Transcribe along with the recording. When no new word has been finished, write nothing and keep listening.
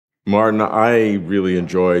Martin, I really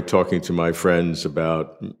enjoy talking to my friends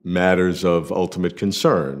about matters of ultimate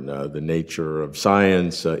concern, the nature of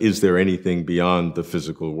science. Is there anything beyond the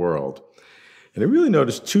physical world? And I really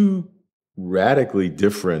noticed two radically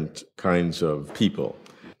different kinds of people.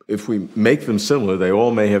 If we make them similar, they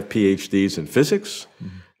all may have PhDs in physics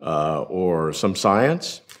or some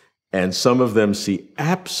science, and some of them see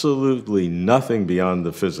absolutely nothing beyond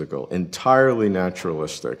the physical, entirely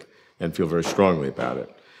naturalistic, and feel very strongly about it.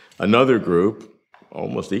 Another group,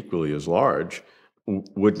 almost equally as large,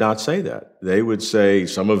 would not say that. They would say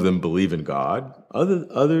some of them believe in God.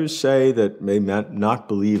 Others say that may not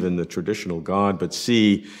believe in the traditional God, but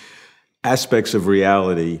see aspects of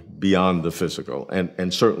reality beyond the physical,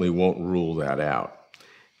 and certainly won't rule that out.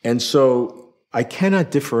 And so I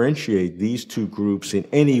cannot differentiate these two groups in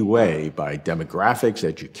any way by demographics,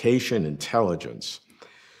 education, intelligence.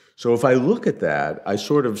 So if I look at that, I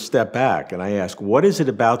sort of step back and I ask, what is it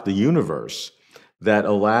about the universe that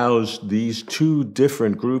allows these two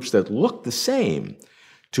different groups that look the same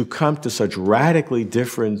to come to such radically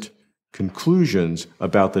different conclusions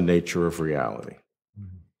about the nature of reality?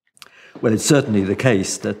 Well, it's certainly the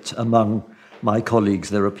case that among my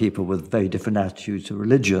colleagues there are people with very different attitudes to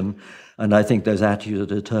religion, and I think those attitudes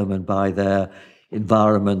are determined by their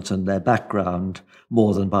environment and their background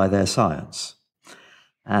more than by their science.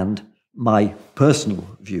 And my personal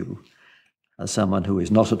view, as someone who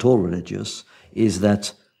is not at all religious, is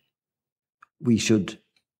that we should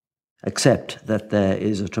accept that there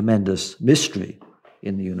is a tremendous mystery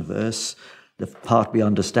in the universe. The part we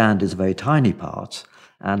understand is a very tiny part,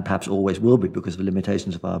 and perhaps always will be because of the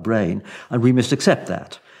limitations of our brain, and we must accept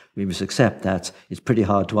that. We must accept that it's pretty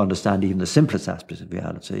hard to understand even the simplest aspects of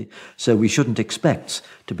reality, so we shouldn't expect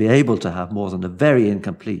to be able to have more than a very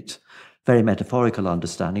incomplete, very metaphorical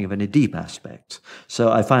understanding of any deep aspect.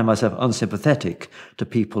 So I find myself unsympathetic to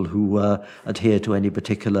people who adhere to any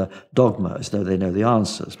particular dogma as though they know the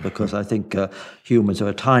answers, because I think humans are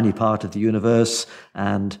a tiny part of the universe,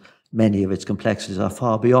 and many of its complexities are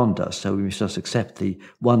far beyond us, so we must just accept the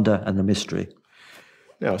wonder and the mystery.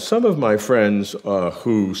 Now, some of my friends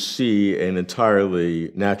who see an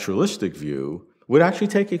entirely naturalistic view would actually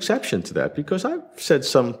take exception to that, because I've said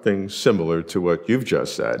something similar to what you've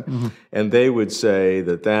just said. Mm-hmm. And they would say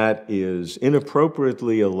that that is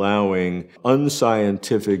inappropriately allowing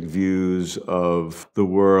unscientific views of the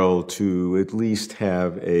world to at least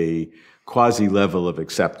have a quasi-level of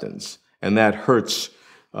acceptance. And that hurts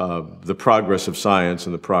the progress of science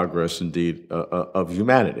and the progress, indeed, of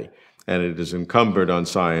humanity. And it is incumbent on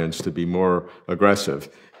science to be more aggressive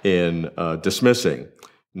in dismissing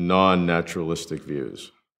non-naturalistic views.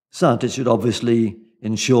 Scientists should obviously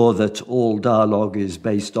ensure that all dialogue is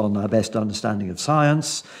based on our best understanding of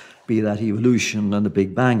science, be that evolution and the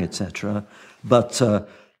Big Bang, etc. But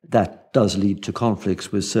that does lead to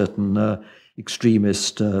conflicts with certain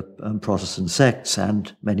extremist Protestant sects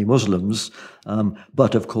and many Muslims,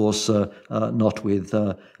 but of course not with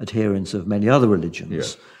adherents of many other religions.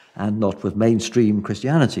 Yes. And not with mainstream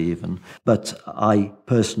Christianity even. But I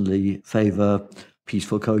personally favour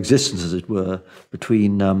peaceful coexistence, as it were,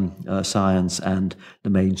 between science and the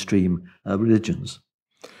mainstream religions.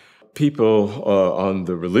 People on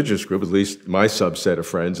the religious group, at least my subset of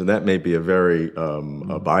friends, and that may be a very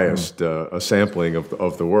biased sampling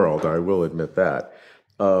of the world, I will admit that,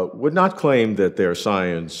 would not claim that their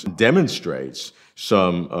science demonstrates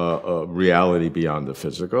some reality beyond the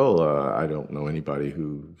physical. I don't know anybody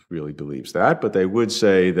who really believes that, but they would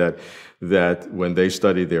say that when they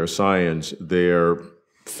study their science, their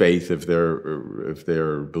faith, if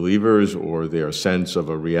they're believers, or their sense of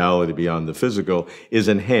a reality beyond the physical is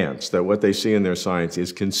enhanced, that what they see in their science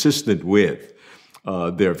is consistent with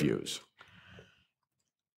their views.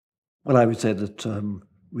 Well, I would say that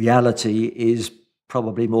reality is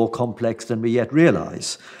probably more complex than we yet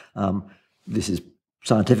realize. This is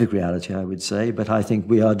scientific reality, I would say, but I think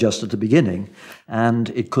we are just at the beginning, and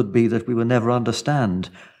it could be that we will never understand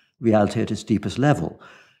reality at its deepest level.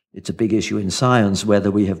 It's a big issue in science whether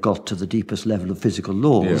we have got to the deepest level of physical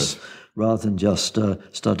laws, yes, rather than just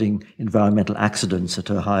studying environmental accidents at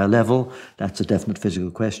a higher level. That's a definite physical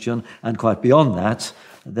question. And quite beyond that,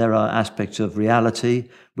 there are aspects of reality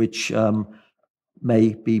which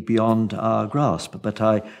may be beyond our grasp, but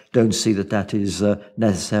I don't see that is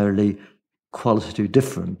necessarily qualitatively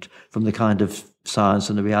different from the kind of science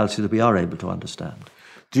and the reality that we are able to understand.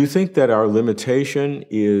 Do you think that our limitation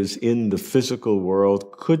is in the physical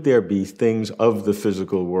world? Could there be things of the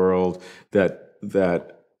physical world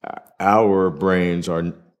that our brains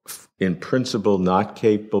are in principle not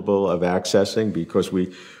capable of accessing, because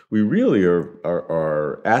we really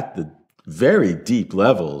are at very deep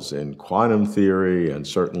levels in quantum theory and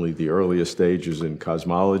certainly the earliest stages in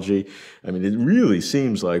cosmology. I mean, it really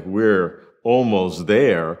seems like we're almost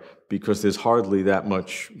there because there's hardly that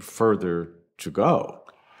much further to go.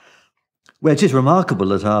 Well, it is remarkable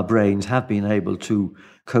that our brains have been able to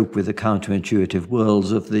cope with the counterintuitive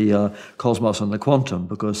worlds of the cosmos and the quantum,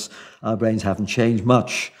 because our brains haven't changed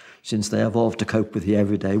much since they evolved to cope with the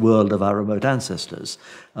everyday world of our remote ancestors.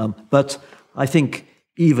 But I think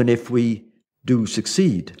even if we do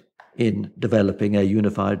succeed in developing a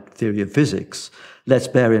unified theory of physics, let's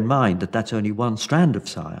bear in mind that that's only one strand of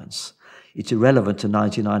science. It's irrelevant to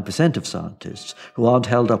 99% of scientists who aren't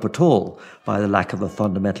held up at all by the lack of a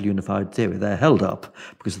fundamental unified theory. They're held up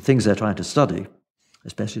because the things they're trying to study,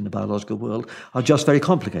 especially in the biological world, are just very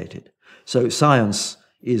complicated. So science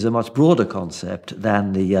is a much broader concept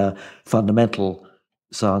than the fundamental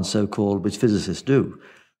science, so-called, which physicists do.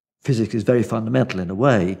 Physics is very fundamental in a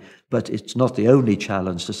way, but it's not the only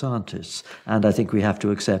challenge to scientists. And I think we have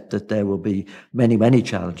to accept that there will be many, many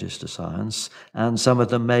challenges to science, and some of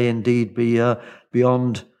them may indeed be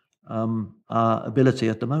beyond our ability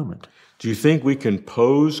at the moment. Do you think we can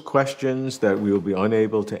pose questions that we will be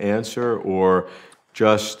unable to answer, or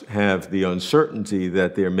just have the uncertainty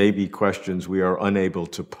that there may be questions we are unable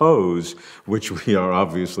to pose, which we are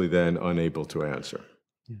obviously then unable to answer?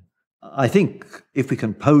 I think if we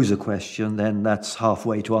can pose a question, then that's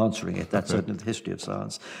halfway to answering it. That's certainly the history of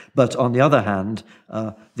science. But on the other hand,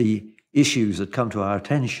 the issues that come to our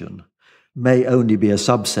attention may only be a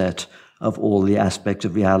subset of all the aspects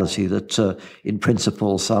of reality that, in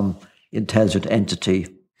principle, some intelligent entity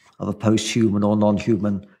of a post-human or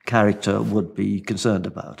non-human character would be concerned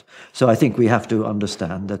about. So I think we have to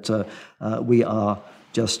understand that we are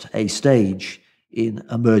just a stage in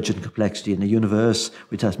emergent complexity in the universe,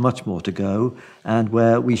 which has much more to go, and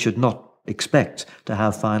where we should not expect to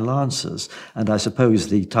have final answers. And I suppose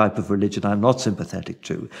the type of religion I'm not sympathetic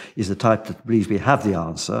to is the type that believes we have the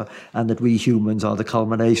answer, and that we humans are the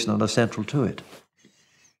culmination and are central to it.